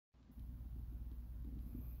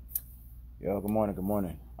Yo, good morning, good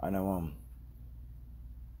morning. I know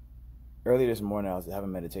earlier this morning I was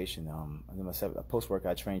having meditation. I did my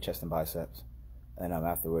post-workout train chest and biceps. And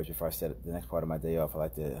afterwards, before I set the next part of my day off, I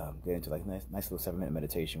like to get into like nice little 7-minute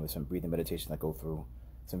meditation with some breathing meditations I go through,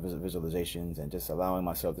 some visualizations, and just allowing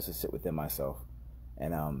myself just to sit within myself.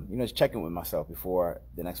 And just checking with myself before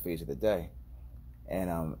the next phase of the day.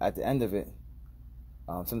 And at the end of it,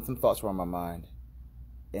 some thoughts were on my mind.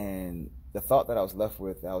 And the thought that I was left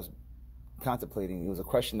with, I was contemplating, it was a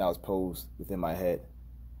question that was posed within my head,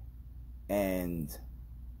 and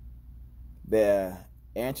the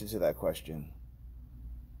answer to that question,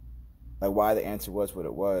 like why the answer was what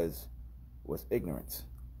it was ignorance.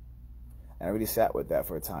 And I really sat with that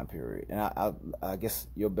for a time period, and I guess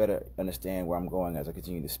you'll better understand where I'm going as I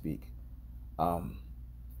continue to speak.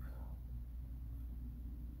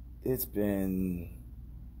 It's been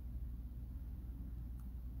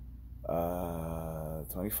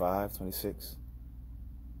 25, 26,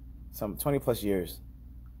 some 20 plus years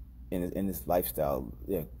in this lifestyle,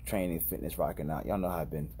 training, fitness, rocking out. Y'all know how I've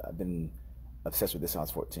been obsessed with this since I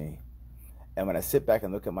was 14. And when I sit back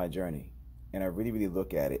and look at my journey, and I really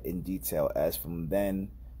look at it in detail, as from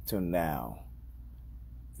then to now,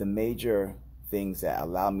 the major things that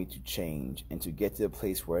allow me to change and to get to the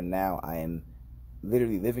place where now I am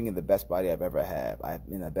literally living in the best body I've ever had. I'm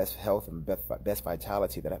in the best health and best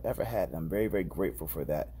vitality that I've ever had. And I'm very grateful for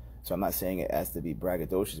that. So I'm not saying it as to be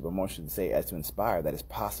braggadocious, but more to say as to inspire that it's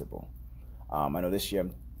possible. I know this year,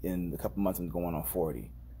 in a couple months, I'm going on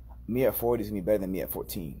 40. Me at 40 is going to be better than me at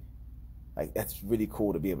 14. Like, that's really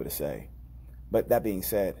cool to be able to say. But that being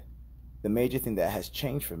said, the major thing that has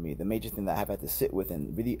changed for me, the major thing that I've had to sit with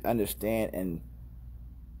and really understand and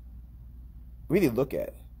really look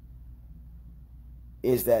at,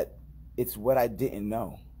 is that it's what I didn't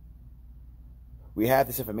know. We have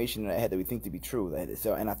this information in our head that we think to be true.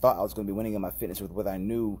 And I thought I was going to be winning in my fitness with what I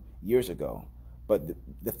knew years ago. But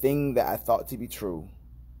the thing that I thought to be true,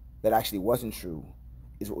 that actually wasn't true,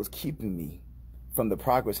 is what was keeping me from the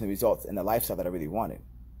progress and the results and the lifestyle that I really wanted.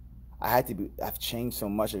 I've changed so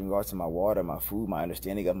much in regards to my water, my food, my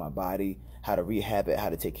understanding of my body, how to rehab it, how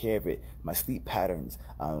to take care of it, my sleep patterns,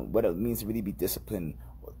 what it means to really be disciplined,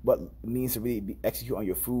 what it means to really execute on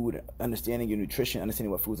your food, understanding your nutrition, understanding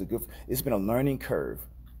what foods are good for. It's been a learning curve.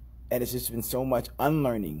 And it's just been so much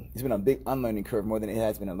unlearning. It's been a big unlearning curve more than it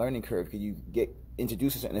has been a learning curve, because you get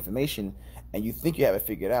introduced to certain information and you think you have it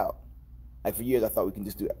figured out. Like, for years I thought we can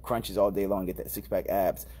just do crunches all day long and get that six-pack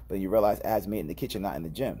abs, but then you realize abs made in the kitchen, not in the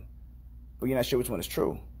gym. But you're not sure which one is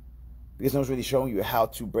true, because no one's really showing you how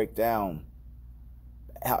to break down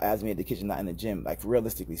how abs made in the kitchen, not in the gym, like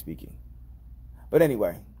realistically speaking. But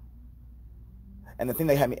anyway, and the thing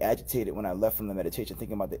that had me agitated when I left from the meditation,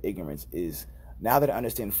 thinking about the ignorance, is now that I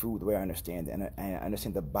understand food the way I understand it, and I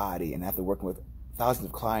understand the body, and after working with thousands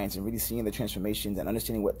of clients and really seeing the transformations and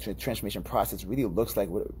understanding what the transformation process really looks like,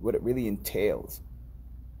 what it really entails,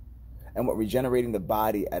 and what regenerating the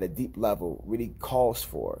body at a deep level really calls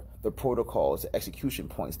for, the protocols, the execution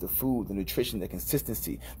points, the food, the nutrition, the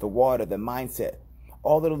consistency, the water, the mindset,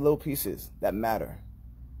 all the little pieces that matter.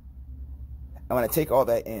 And when I take all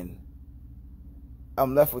that in,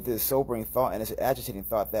 I'm left with this sobering thought and this agitating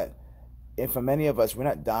thought that, and for many of us, we're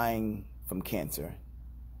not dying from cancer.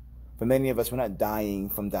 For many of us, we're not dying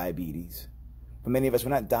from diabetes. For many of us,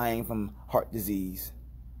 we're not dying from heart disease.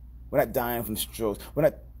 We're not dying from strokes.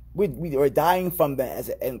 We're dying from that as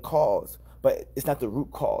an end cause, but it's not the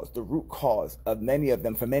root cause. The root cause of many of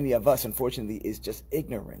them, for many of us, unfortunately, is just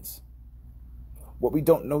ignorance. What we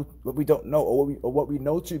don't know, or what we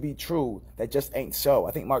know to be true that just ain't so.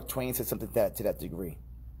 I think Mark Twain said something to that degree.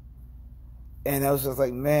 And I was just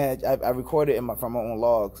like, man, I recorded from my own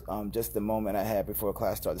logs, just the moment I had before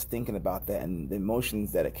class started, just thinking about that and the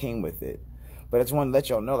emotions that came with it. But I just want to let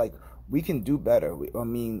y'all know, like, we can do better.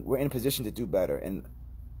 We're in a position to do better. And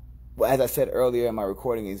well, as I said earlier in my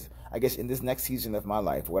recording, is I guess in this next season of my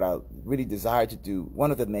life, what I really desire to do, one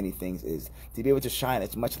of the many things, is to be able to shine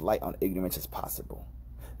as much light on ignorance as possible.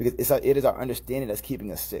 Because it is our understanding that's keeping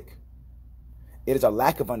us sick. It is our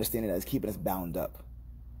lack of understanding that is keeping us bound up.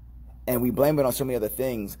 And we blame it on so many other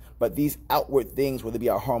things, but these outward things, whether it be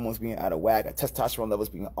our hormones being out of whack, our testosterone levels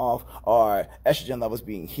being off, our estrogen levels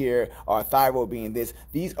being here, our thyroid being this,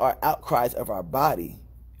 these are outcries of our body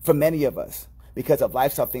for many of us, because of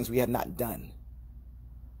lifestyle things we have not done.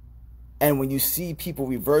 And when you see people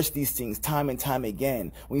reverse these things time and time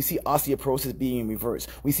again, when you see osteoporosis being reversed,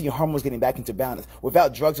 we see hormones getting back into balance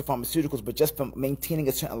without drugs or pharmaceuticals, but just from maintaining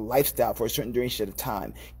a certain lifestyle for a certain duration of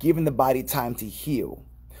time, giving the body time to heal.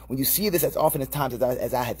 When you see this as often as times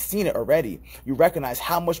as I have seen it already, you recognize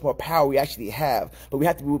how much more power we actually have. But we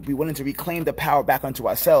have to be willing to reclaim the power back onto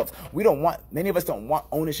ourselves. Many of us don't want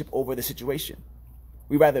ownership over the situation.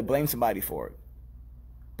 We rather blame somebody for it.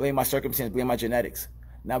 Blame my circumstance, blame my genetics.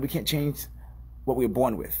 Now we can't change what we were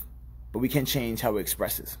born with, but we can change how it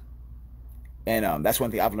expresses. And that's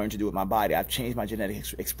one thing I've learned to do with my body. I've changed my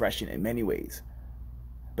genetic expression in many ways,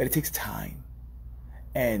 but it takes time.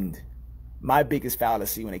 And my biggest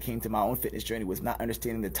fallacy when it came to my own fitness journey was not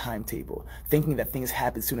understanding the timetable, thinking that things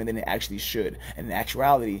happen sooner than they actually should. And in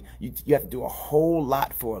actuality, you have to do a whole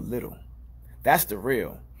lot for a little. That's the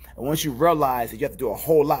real. And once you realize that you have to do a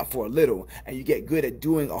whole lot for a little, and you get good at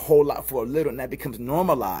doing a whole lot for a little, and that becomes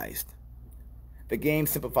normalized, the game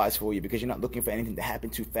simplifies for you, because you're not looking for anything to happen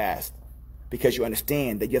too fast, because you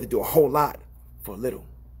understand that you have to do a whole lot for a little.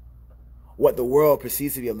 What the world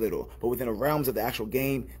perceives to be a little, but within the realms of the actual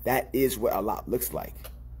game, that is what a lot looks like.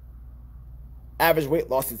 Average weight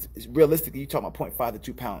loss is realistically, you're talking about 0.5 to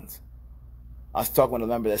 2 pounds. I was talking with a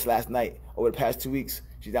member this last night. Over the past 2 weeks,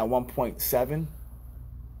 she's down 1.7.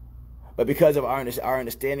 But because of our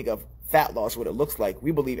understanding of fat loss, what it looks like,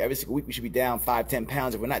 we believe every single week we should be down 5-10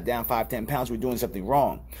 pounds. If we're not down 5-10 pounds, we're doing something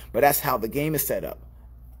wrong. But that's how the game is set up,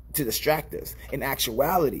 to distract us. In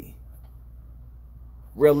actuality,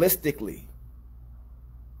 realistically,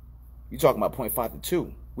 you're talking about 0.5 to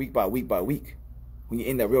 2, week by week by week. When you're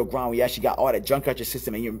in the real grind, when you actually got all that junk out your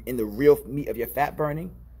system and you're in the real meat of your fat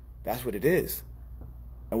burning, that's what it is.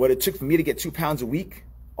 And what it took for me to get 2 pounds a week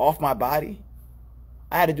off my body,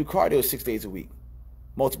 I had to do cardio 6 days a week,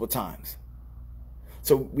 multiple times.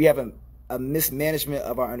 So we have a mismanagement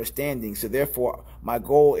of our understanding. So therefore, my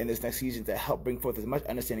goal in this next season is to help bring forth as much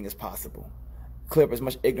understanding as possible, clear up as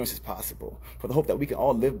much ignorance as possible, for the hope that we can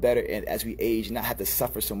all live better and as we age and not have to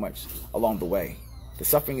suffer so much along the way.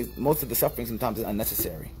 Most of the suffering sometimes is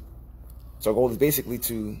unnecessary. So our goal is basically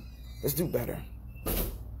let's do better.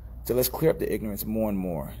 So let's clear up the ignorance more and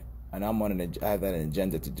more. And I have that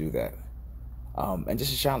agenda to do that. And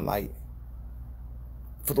just to shine light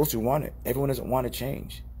for those who want it. Everyone doesn't want to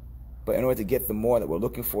change. But in order to get the more that we're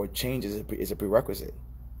looking for, change is a prerequisite.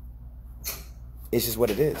 It's just what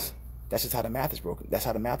it is. That's just how the math is broken. That's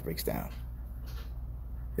how the math breaks down.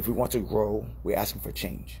 If we want to grow, we're asking for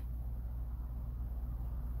change.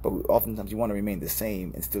 But oftentimes you want to remain the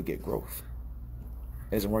same and still get growth.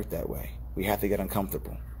 It doesn't work that way. We have to get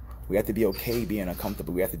uncomfortable. We have to be okay being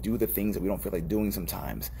uncomfortable. We have to do the things that we don't feel like doing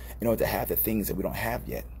sometimes in order to have the things that we don't have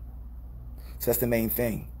yet. So that's the main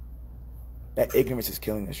thing. That ignorance is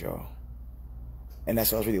killing us, y'all. And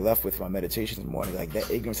that's what I was really left with for my meditation this morning. Like,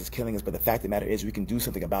 that ignorance is killing us, but the fact of the matter is we can do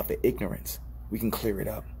something about the ignorance. We can clear it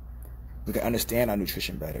up. We can understand our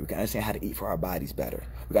nutrition better. We can understand how to eat for our bodies better.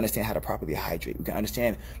 We can understand how to properly hydrate. We can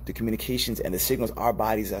understand the communications and the signals our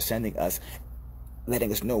bodies are sending us,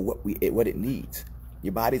 letting us know what it needs.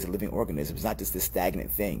 Your body is a living organism. It's not just this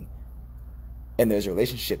stagnant thing. And there's a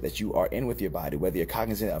relationship that you are in with your body, whether you're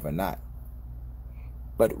cognizant of it or not.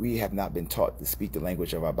 But we have not been taught to speak the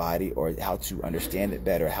language of our body, or how to understand it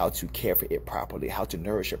better, how to care for it properly, how to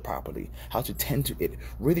nourish it properly, how to tend to it,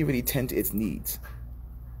 really, really tend to its needs.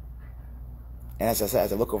 And as I said,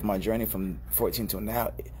 as I look over my journey from 14 till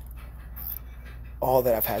now, all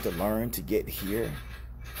that I've had to learn to get here,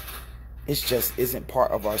 it just isn't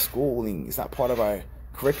part of our schooling. It's not part of our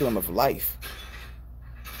curriculum of life.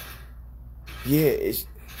 Yeah,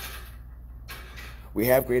 we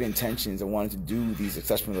have great intentions and wanting to do these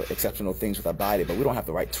exceptional things with our body, but we don't have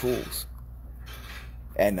the right tools.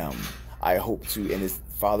 And I hope to, in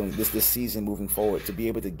this season moving forward, to be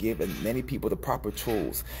able to give many people the proper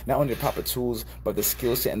tools. Not only the proper tools, but the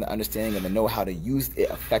skill set and the understanding and the know-how to use it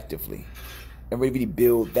effectively. And really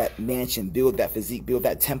build that mansion, build that physique, build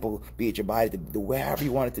that temple, be it your body, wherever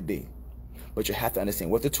you want it to be. But you have to understand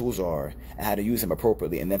what the tools are and how to use them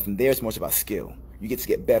appropriately. And then from there, it's more about skill. You get to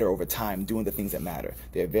get better over time doing the things that matter.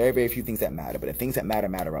 There are very, very few things that matter, but the things that matter,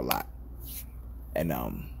 matter a lot. And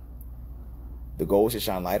the goal is to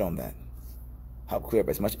shine light on that. Help clear up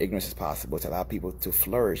as much ignorance as possible to allow people to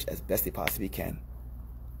flourish as best they possibly can.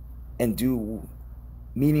 And do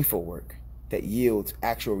meaningful work that yields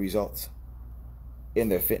actual results in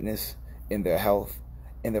their fitness, in their health,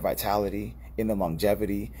 in their vitality, in their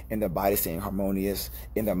longevity, in their body staying harmonious,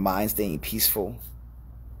 in their mind staying peaceful,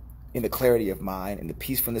 in the clarity of mind, in the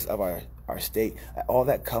peacefulness of our state. All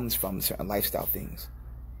that comes from certain lifestyle things.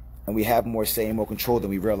 And we have more say and more control than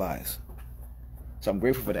we realize. So I'm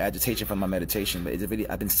grateful for the agitation from my meditation, but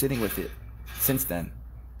I've been sitting with it since then.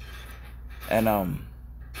 And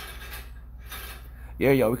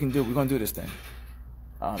yeah, we're gonna do this thing.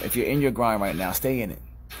 If you're in your grind right now, stay in it.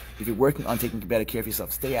 If you're working on taking better care of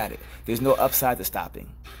yourself, stay at it. There's no upside to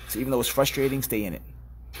stopping. So even though it's frustrating, stay in it.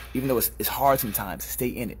 Even though it's hard sometimes, stay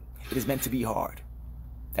in it. It is meant to be hard.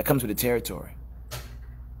 That comes with the territory.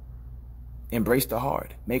 Embrace the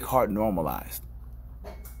hard. Make hard normalized.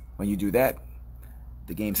 When you do that,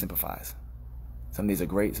 the game simplifies. Some days are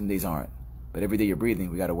great, some days aren't. But every day you're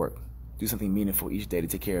breathing, we got to work. Do something meaningful each day to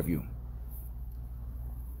take care of you.